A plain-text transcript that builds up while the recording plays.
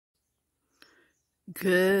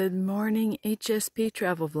Good morning, HSP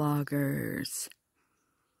travel vloggers.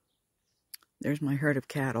 There's my herd of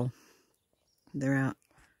cattle. They're out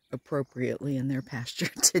appropriately in their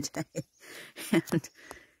pasture today. And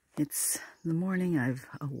it's the morning I've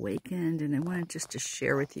awakened, and I wanted just to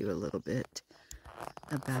share with you a little bit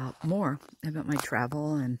about my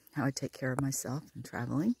travel and how I take care of myself in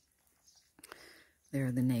traveling.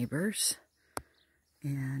 They're the neighbors,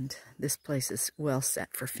 and this place is well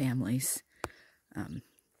set for families.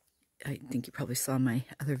 I think you probably saw my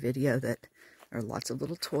other video that there are lots of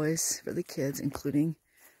little toys for the kids, including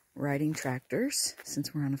riding tractors,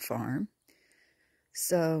 since we're on a farm.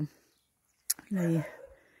 So, you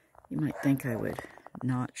might think I would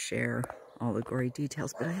not share all the gory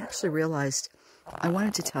details, but I actually realized I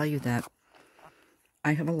wanted to tell you that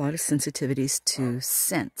I have a lot of sensitivities to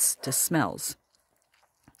scents, to smells.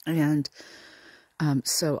 And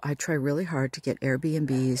so I try really hard to get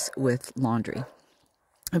Airbnbs with laundry.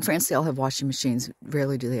 In France, they all have washing machines.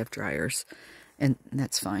 Rarely do they have dryers, and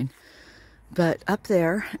that's fine. But up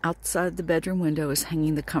there, outside the bedroom window, is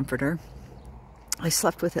hanging the comforter. I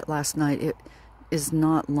slept with it last night. It is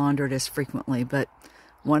not laundered as frequently, but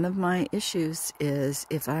one of my issues is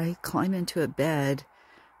if I climb into a bed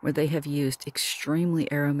where they have used extremely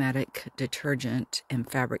aromatic detergent and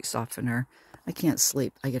fabric softener, I can't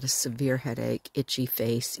sleep. I get a severe headache, itchy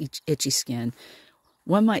face, itchy skin.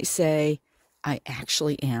 One might say I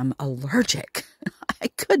actually am allergic. I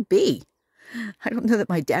could be. I don't know that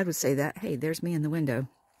my dad would say that. Hey, there's me in the window.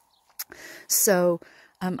 So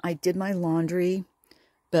I did my laundry,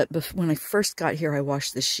 but when I first got here, I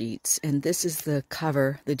washed the sheets. And this is the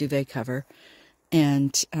cover, the duvet cover.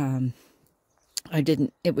 And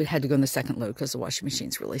it had to go in the second load because the washing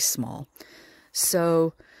machine's really small.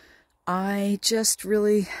 So I just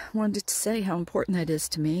really wanted to say how important that is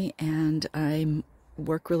to me. And I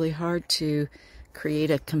work really hard to create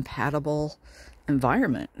a compatible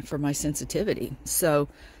environment for my sensitivity. So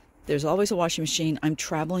there's always a washing machine. I'm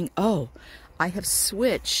traveling. Oh, I have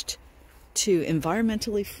switched to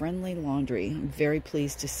environmentally friendly laundry. I'm very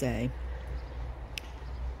pleased to say.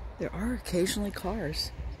 There are occasionally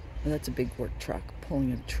cars. Well, that's a big work truck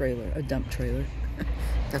pulling a trailer, a dump trailer.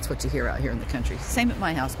 That's what you hear out here in the country. Same at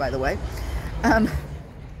my house, by the way.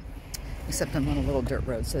 Except I'm on a little dirt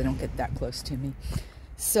road, so they don't get that close to me.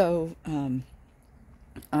 So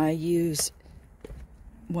I use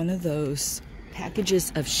one of those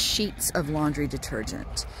packages of sheets of laundry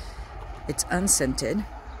detergent. It's unscented.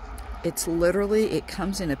 It's literally, it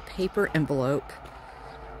comes in a paper envelope.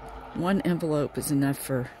 One envelope is enough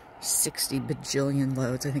for 60 bajillion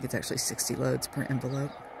loads. I think it's actually 60 loads per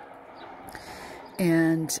envelope.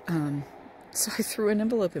 And so I threw an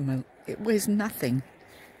envelope in it weighs nothing.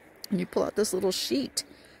 And you pull out this little sheet,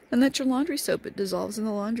 and that's your laundry soap. It dissolves in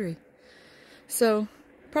the laundry. So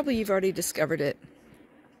probably you've already discovered it.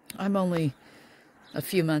 I'm only a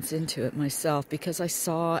few months into it myself because I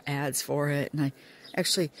saw ads for it, and I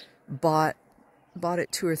actually bought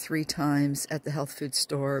it 2 or 3 times at the health food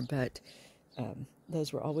store, but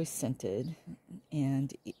those were always scented,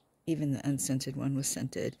 and even the unscented one was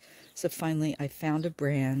scented. So finally I found a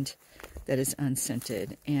brand that is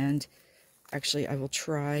unscented, and actually I will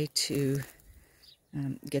try to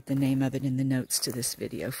get the name of it in the notes to this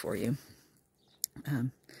video for you.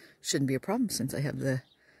 Shouldn't be a problem since I have the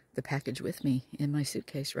package with me in my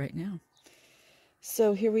suitcase right now.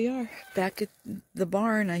 So here we are back at the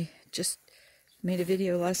barn. I just made a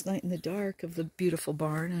video last night in the dark of the beautiful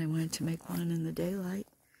barn, and I wanted to make one in the daylight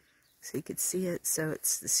so you could see it. So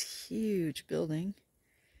it's this huge building.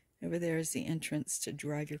 Over there is the entrance to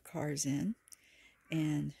drive your cars in,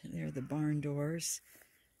 and there are the barn doors.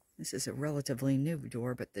 This is a relatively new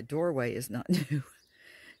door, but the doorway is not new.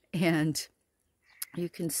 And you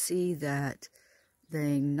can see that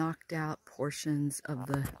they knocked out portions of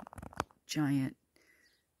the giant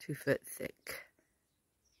 2-foot thick,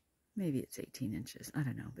 maybe it's 18 inches, I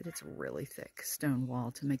don't know, but it's a really thick stone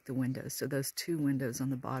wall to make the windows. So those 2 windows on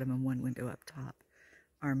the bottom and 1 window up top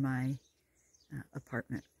are my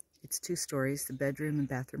apartment. It's 2 stories. The bedroom and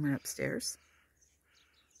bathroom are upstairs.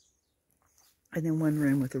 And then 1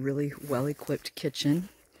 room with a really well-equipped kitchen,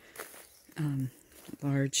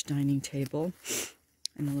 large dining table,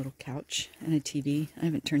 and a little couch and a TV. I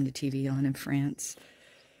haven't turned the TV on in France,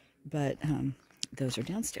 but those are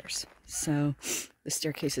downstairs. So the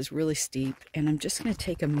staircase is really steep, and I'm just going to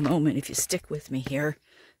take a moment, if you stick with me here.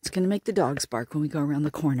 It's going to make the dogs bark when we go around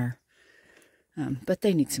the corner. But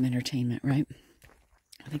they need some entertainment, right?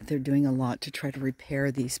 I think they're doing a lot to try to repair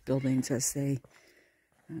these buildings as they,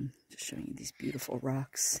 just showing you these beautiful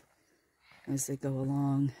rocks as they go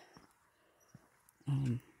along.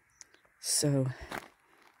 So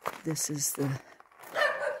This is the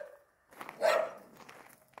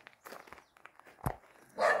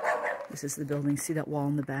building. See that wall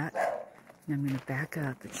in the back? And I'm going to back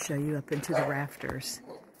up and show you up into the rafters.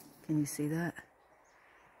 Can you see that?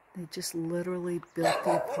 They just literally built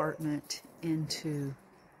the apartment into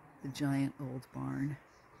the giant old barn.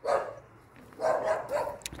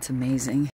 It's amazing.